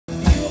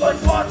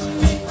like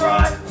watching me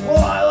cry? Well,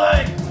 I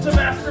like to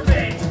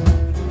masturbate.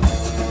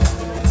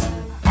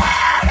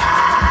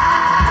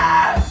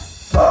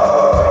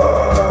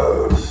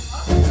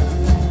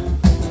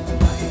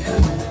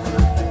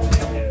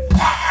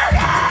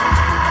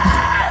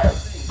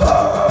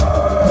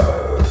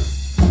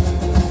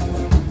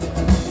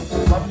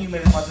 Loving you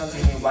made as much sense as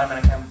giving a blind man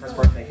a camera for his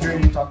birthday.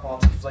 Hearing you talk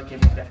politics was like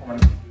giving a deaf woman.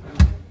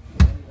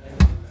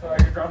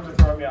 Sorry, your drums are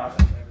throwing me off.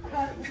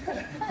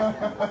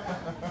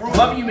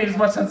 Loving you made as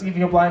much sense as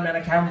giving a blind man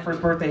a camera for his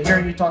birthday.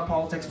 Hearing you talk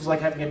politics was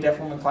like having a deaf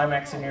woman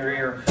climax in your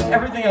ear.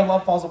 Everything I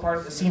love falls apart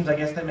at the seams. I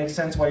guess that makes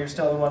sense why you're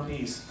still in one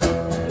piece.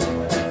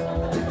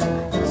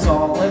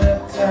 Solid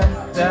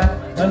and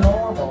dead, a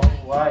normal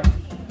life.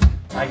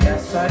 I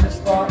guess I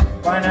just thought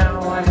by now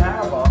I'd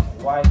have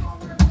a wife.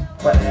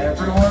 But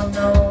everyone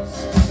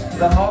knows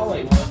the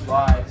Hollywood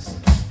lies.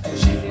 And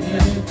she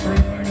needed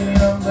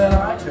premium that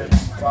I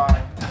couldn't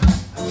buy.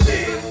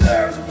 See,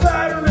 there's a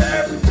pattern to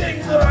everything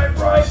that I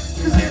write,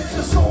 cause it's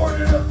a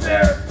sordid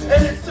affair,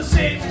 and it's the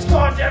same each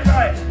goddamn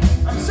night.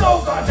 I'm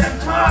so goddamn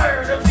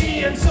tired of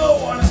being so